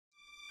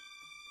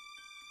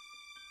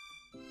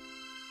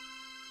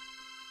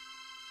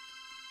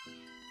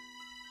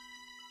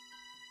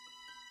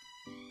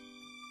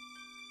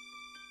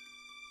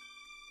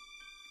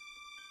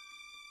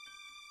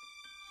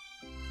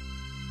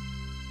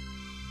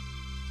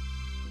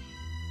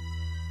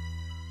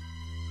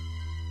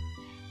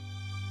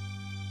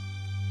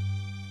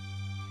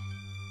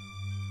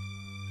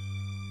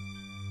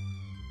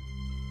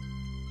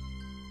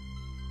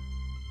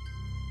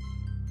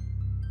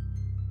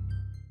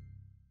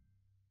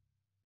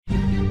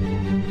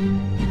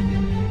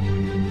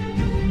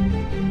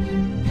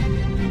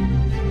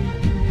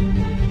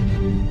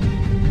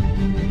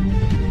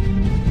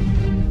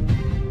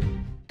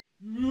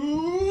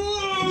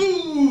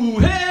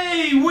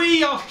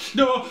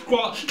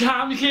what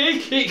time it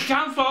is. It's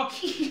time for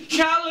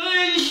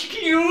Challenge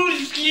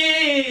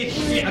Tuesday.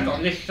 Yeah, I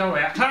got this,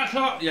 sorry, I can't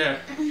stop. Yeah,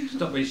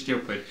 stop being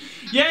stupid.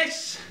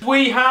 Yes,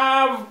 we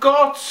have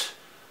got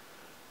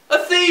a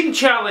theme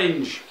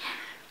challenge.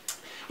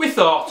 We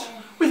thought,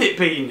 with it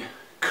being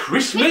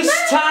Christmas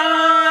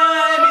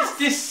time, it's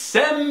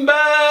December,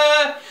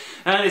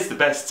 and it's the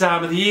best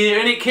time of the year,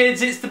 isn't it,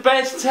 kids? It's the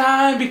best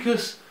time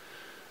because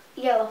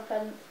you get lots of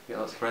presents. Get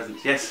lots of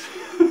presents, yes.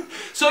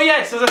 So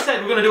yes, as I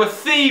said, we're going to do a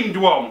themed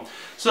one.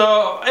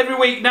 So every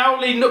week now,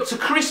 leading up to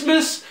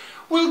Christmas,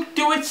 we'll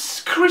do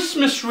it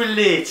Christmas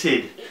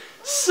related.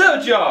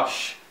 So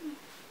Josh,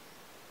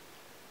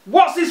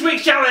 what's this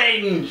week's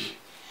challenge?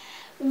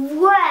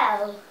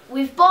 Well,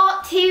 we've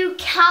bought 2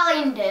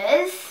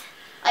 calendars,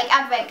 like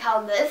advent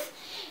calendars,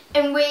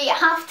 and we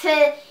have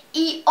to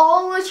eat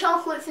all the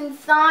chocolates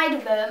inside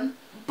of them,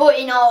 but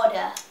in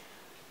order.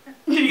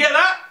 Did you get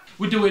that?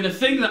 We're doing a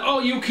thing that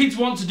all you kids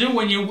want to do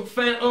when you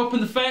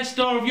open the first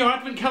door of your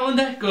advent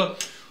calendar. Go,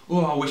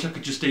 oh, I wish I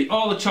could just eat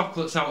all the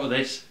chocolates out of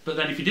this. But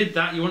then if you did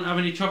that, you wouldn't have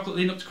any chocolate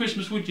leading up to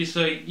Christmas, would you?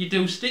 So you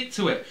do stick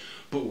to it.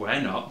 But we're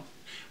not.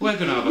 We're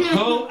going to have a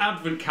whole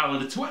advent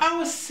calendar to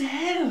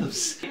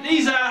ourselves.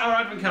 These are our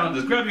advent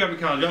calendars. Grab your advent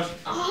calendar, Josh.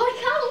 Oh, I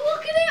can't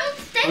look at it. I'm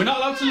standing. We're not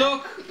allowed to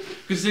look,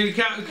 because we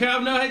can't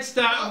have no head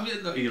start.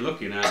 Look, you're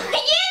looking at it.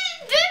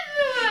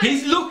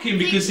 He's looking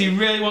because he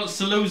really wants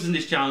to lose in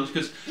this challenge.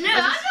 Because no,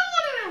 I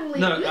don't want to lose.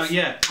 No,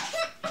 yeah.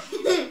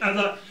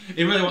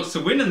 He really wants to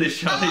win in this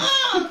challenge.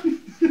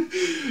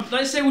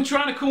 Let's say we're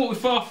trying to come up with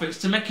forfeits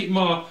to make it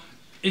more,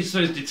 so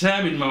he's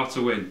determined more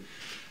to win.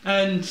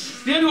 And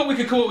the only one we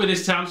could come up with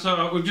this time,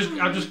 so I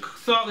just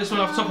thought this one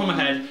off the top of my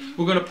head.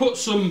 We're going to put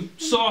some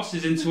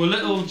sauces into a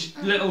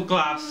little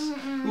glass.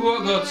 We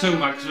won't go too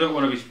much because we don't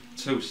want to be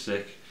too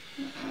sick.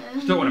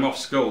 We don't want him off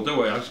school, do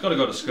we? I've just got to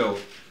go to school.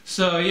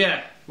 So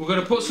yeah, we're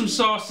going to put some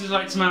sauces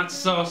like tomato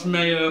sauce,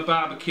 mayo,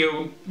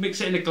 barbecue,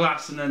 mix it in a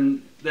glass, and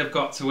then they've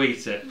got to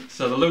eat it.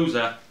 So the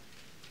loser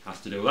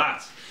has to do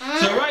that.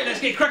 So right, let's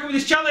get cracking with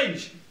this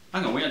challenge.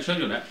 Hang on, we haven't shown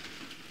you that.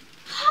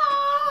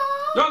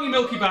 They're only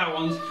Milky Bar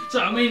ones,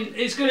 so I mean,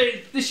 this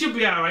should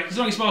be alright, because there's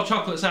only small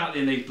chocolates out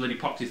there in these bloody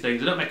poxy things.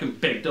 They don't make them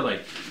big, do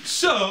they?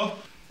 So,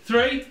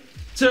 3,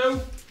 2,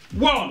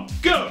 1,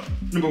 go!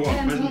 Number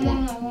 1, where's number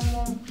 1?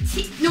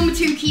 Number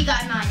 2, keep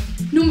that in mind.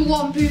 Number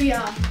 1,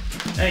 booyah.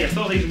 Hey, I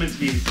thought these were meant to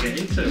be easy to get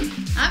into.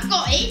 I've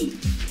got in.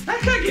 I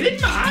can't get in,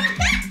 man!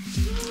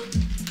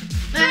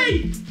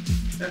 Hey!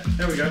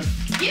 There we go.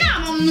 You know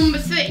I'm on number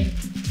 3.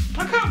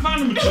 I can't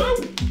find number 2.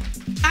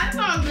 I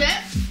found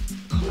it.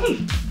 Come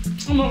on.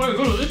 I'm not very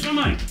good at this, am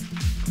I?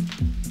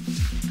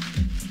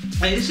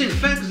 Hey, this isn't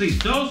fair because these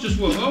doors just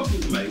won't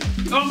open for me.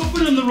 Oh, I'm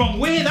opening them the wrong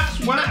way, that's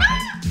why.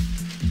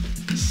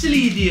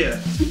 Silly idiot.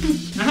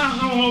 I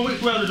don't know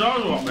which way the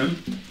doors are opening.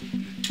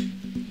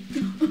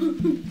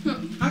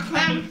 I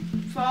can't.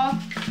 4,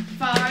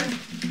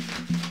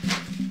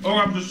 5. Oh,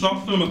 I've just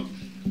soft them.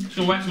 It's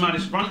going to wet my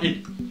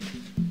displanting.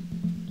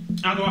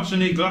 I don't actually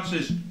need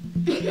glasses.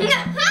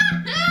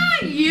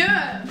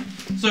 Yeah.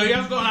 So he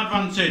has got an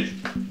advantage.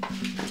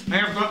 I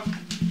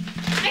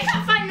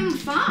can't find number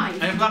 5. I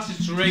have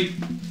glasses to read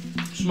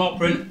small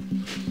print.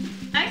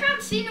 I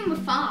can't see number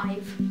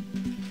 5.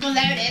 Oh,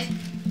 there it is.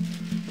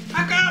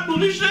 I can't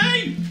bloody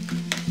see!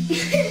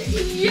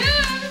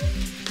 Yeah!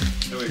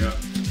 There we go.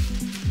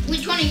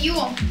 Which one are you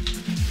on?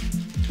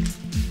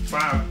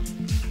 5.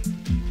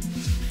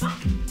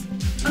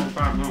 Oh,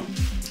 5, no.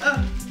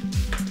 Oh.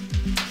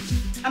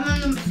 I'm on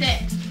number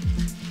 6.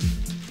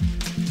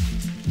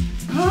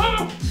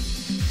 Oh!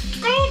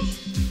 Good!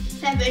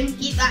 7,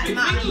 keep that in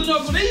Your fingers mind. are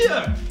not good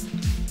either!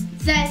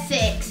 There's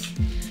 6.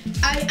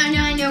 And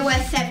I know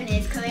where 7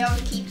 is because I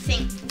always keep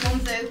going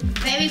through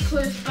very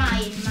close by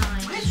in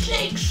mine. Where's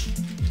 6?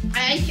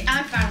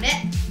 I found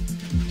it. And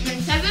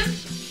then 7.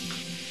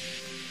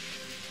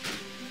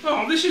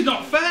 Oh, this is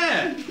not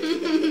fair!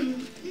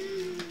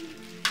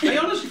 I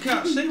honestly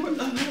can't see what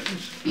the hell it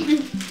is.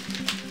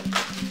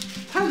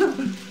 Hang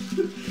on.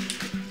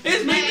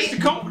 Here's me, Mr.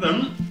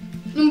 Confident.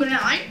 Number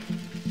 9.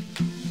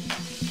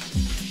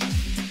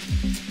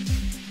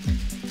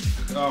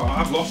 Oh,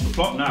 I've lost the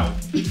plot now.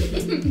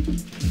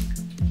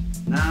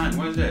 9,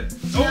 where's it?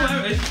 Oh,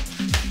 there it is.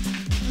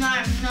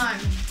 9.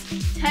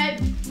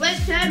 10.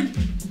 Where's 10?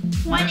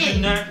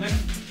 20. No.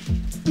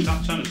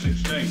 That's 10 and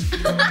 16.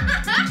 I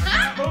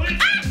can't hold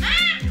it.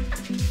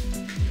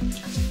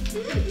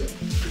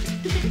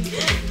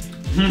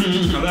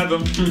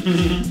 11.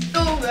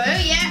 Over,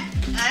 yeah.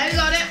 I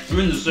got it.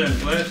 We're in the same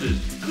places.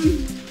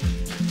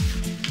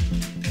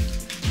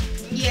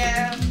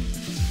 Yeah.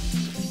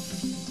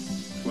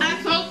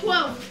 I got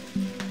 12.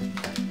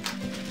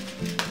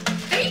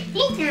 Are you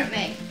looking at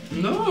me?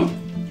 No.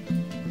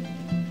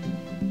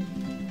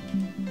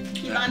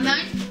 You got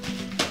 9?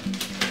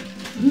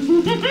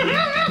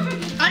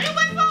 I know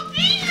where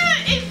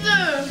 14 is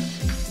there.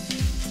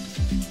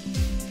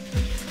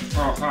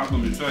 Oh, I can't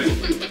come to see. I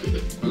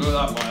got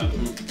that one.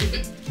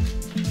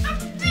 I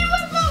see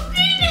where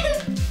 14 is.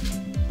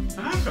 I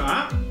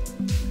can't.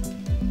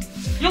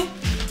 No.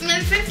 And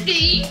then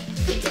 15.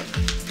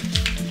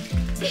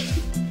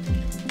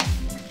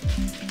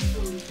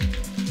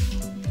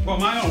 What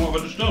am I on? What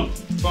have I just done?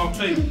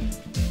 14.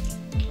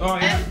 Oh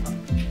yeah.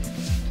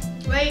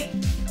 Wait.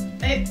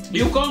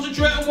 You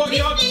concentrate on what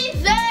you're...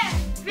 15's there!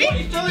 15. What are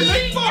you telling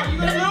me for?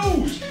 You're going to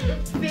lose.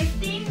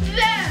 15's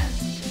there!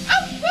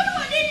 Oh,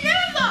 I didn't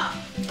know that!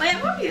 Wait,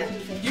 what are you?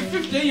 You're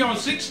 15, you're on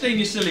 16,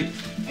 you silly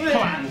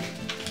plank.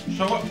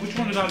 So what, which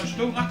one did I just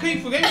do? I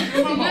keep forgetting.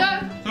 So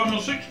I'm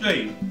on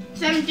 16.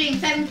 17.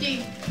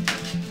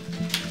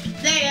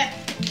 There.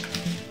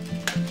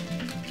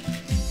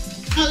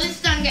 Oh, this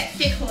stand gets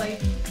tickly.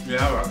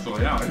 Yeah,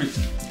 actually, yeah.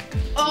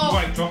 Oh.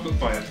 White chocolate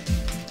fire.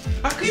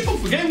 I keep on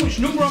forgetting which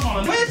number I'm on.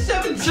 And where's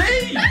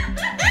 17?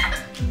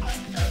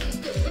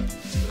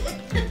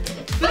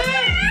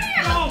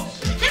 There! God.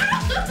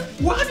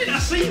 Why didn't I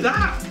see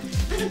that?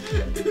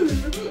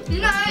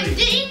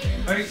 19.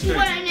 18. 20.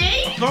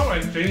 I saw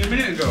 18 a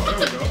minute ago. There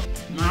we go.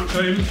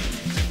 19.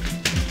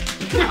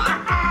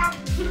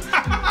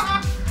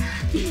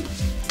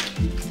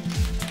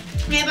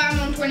 Yeah, but I'm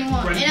on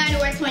 21. 20. And I know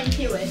where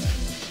 22 is.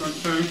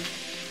 22.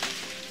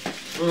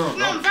 Oh,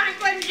 Come on, find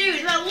 22.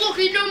 It's a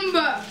lucky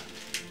number.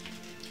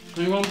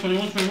 21.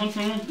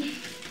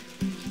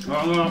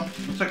 Oh no, I'm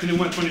checking in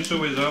where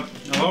 22 is though.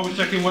 I'll always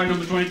check in where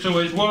number 22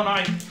 is. One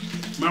eye.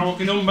 My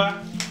lucky number.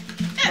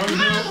 That's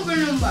my lucky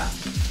number.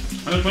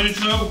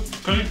 22.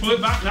 Can you pull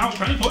it back now?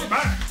 Can you pull it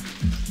back?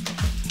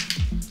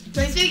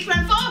 23,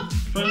 24.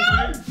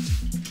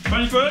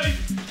 23.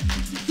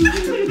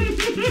 23.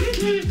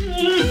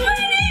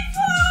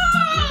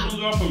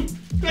 24.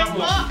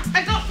 24. I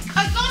got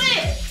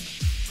it.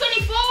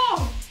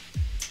 24.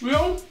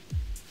 Real?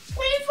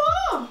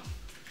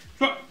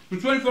 24. The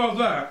 24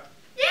 there.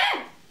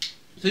 Yeah.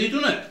 So you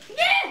done it?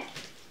 Yeah.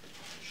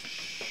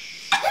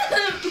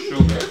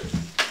 Sugar.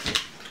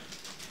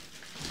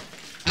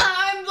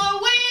 I'm the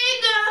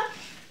winner.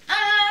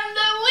 I'm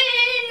the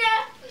winner.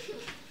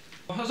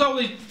 That's all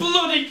these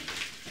bloody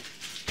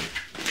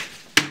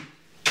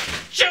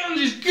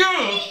challenges go.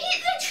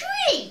 It's a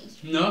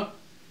tree. No.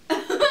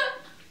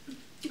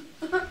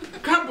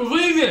 Can't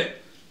believe it.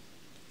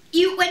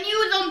 When you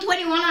was on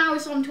 21, I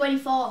was on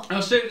 24.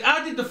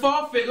 I did the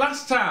forfeit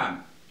last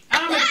time.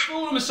 I made a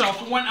fool of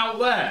myself and went out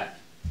there.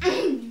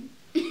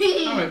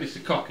 Alright,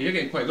 Mr. Cocky, you're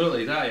getting quite good at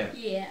these, aren't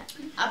you? Yeah,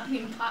 I've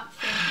been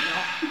practicing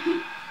a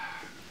lot.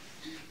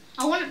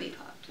 I want to be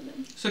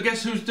practicing. So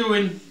guess who's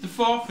doing the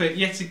forfeit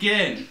yet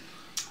again?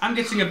 I'm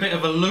getting a bit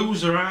of a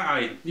loser, aren't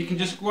I? You can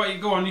just, go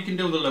on, you can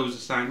do the loser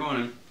sign, go on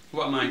then.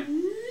 What am I?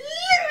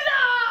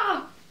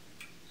 Loser!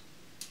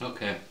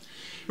 Okay.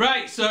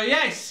 Right, so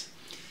yes,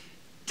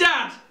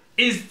 Dad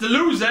is the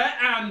loser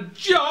and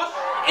Josh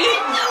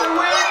is the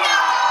winner!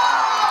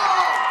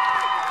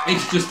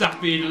 He's just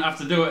happy he didn't have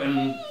to do it.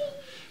 And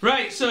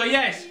right, so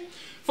yes,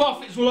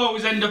 forfeits will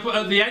always end up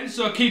at the end,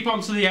 so keep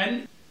on to the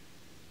end.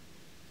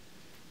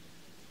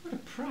 What a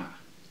prat.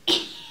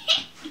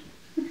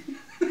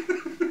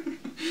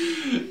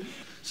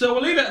 So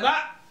we'll leave it at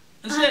that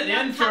and stay at the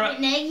end for and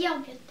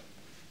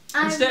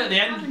stay at the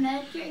end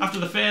after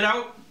the fade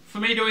out for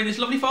me doing this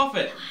lovely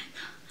forfeit.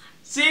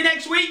 See you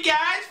next week,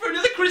 guys, for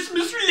another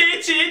Christmas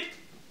related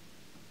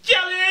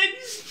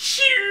Challenge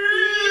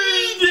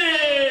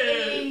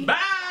Tuesday. Bye.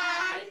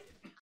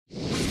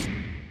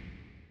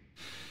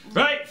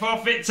 Right,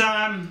 forfeit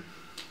time.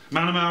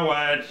 Man of my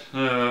word.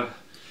 Why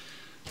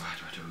do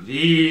I do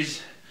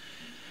these?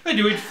 I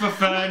do it for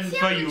fun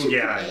for you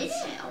guys.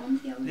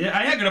 Yeah,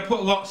 I ain't gonna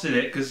put lots in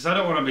it because I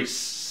don't want to be.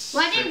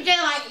 Why didn't you do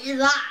like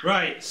that?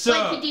 Right, so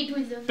like you did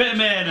with the bit of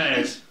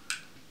mayonnaise.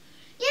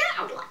 Yeah,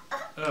 I would like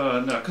that. Oh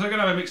no, because I'm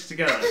gonna have it mixed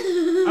together.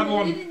 Have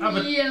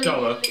a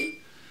dollar.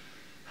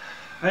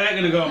 I ain't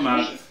gonna go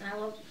mad.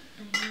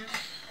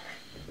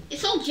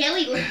 It's all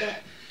jelly, look at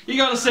it. You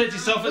gotta say to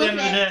yourself at the end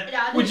of the day,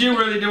 would you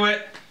really do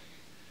it?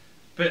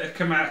 Bit of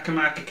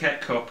Kamaka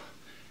ketchup.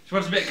 She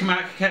wants a bit of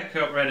Kamaka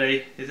ketchup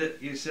ready. Is it?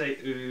 You say,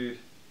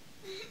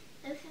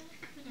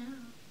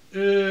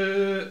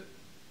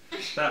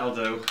 that'll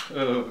do.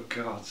 Oh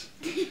God.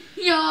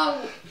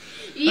 No.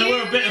 Now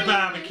we're a bit of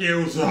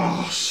barbecue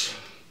sauce.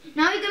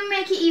 Now you're gonna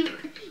make it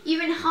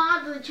even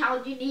harder the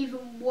challenge and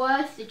even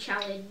worse the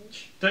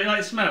challenge. Don't you like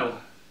the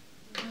smell?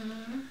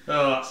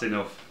 Oh, that's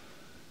enough.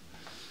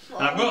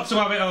 I've got to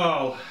have it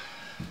all.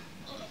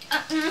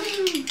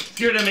 Let's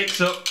give it a mix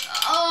up.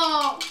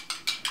 Oh.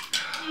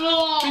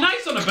 Be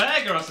nice on a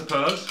burger, I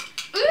suppose.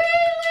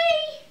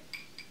 Really?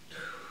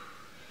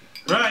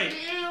 Right.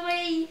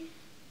 Really?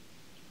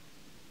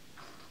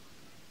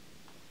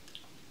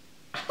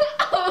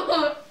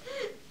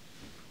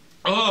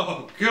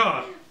 Oh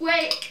God.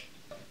 Wait.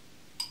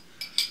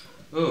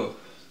 Oh.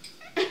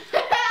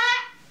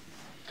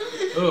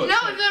 Oh. No,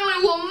 it's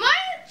only one more.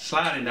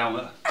 Sliding down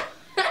there.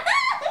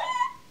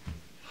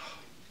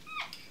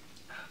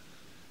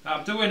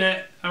 I'm doing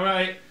it. All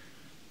right.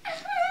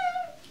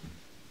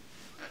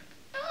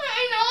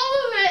 In all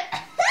of it.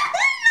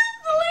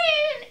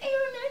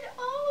 Even in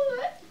all of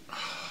it.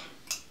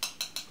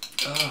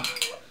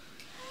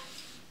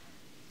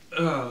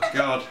 Oh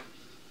God.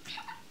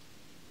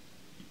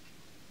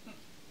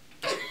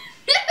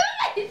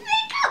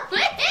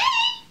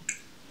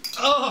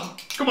 Oh,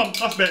 come on,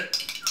 last bit.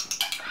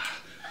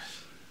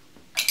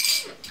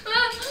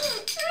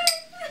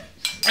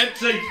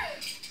 Empty.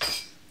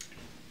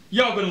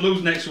 You're going to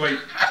lose next week.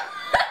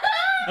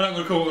 And I'm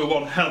going to come up with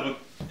one hell of a...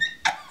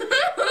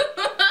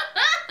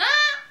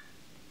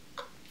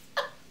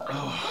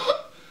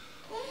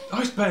 Oh,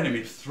 it's burning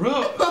my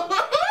throat.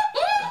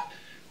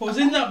 What was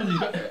in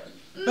that?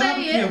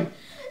 Barbecue.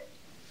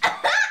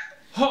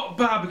 Hot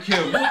barbecue.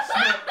 What's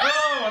that?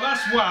 Oh,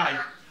 that's why.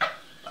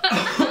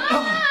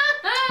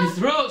 My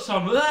throat's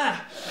on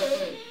there.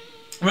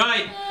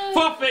 Right,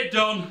 forfeit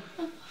done.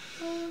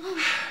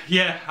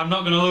 Yeah, I'm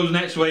not going to lose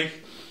next week.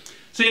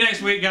 See you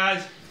next week,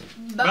 guys.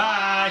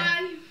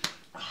 Bye.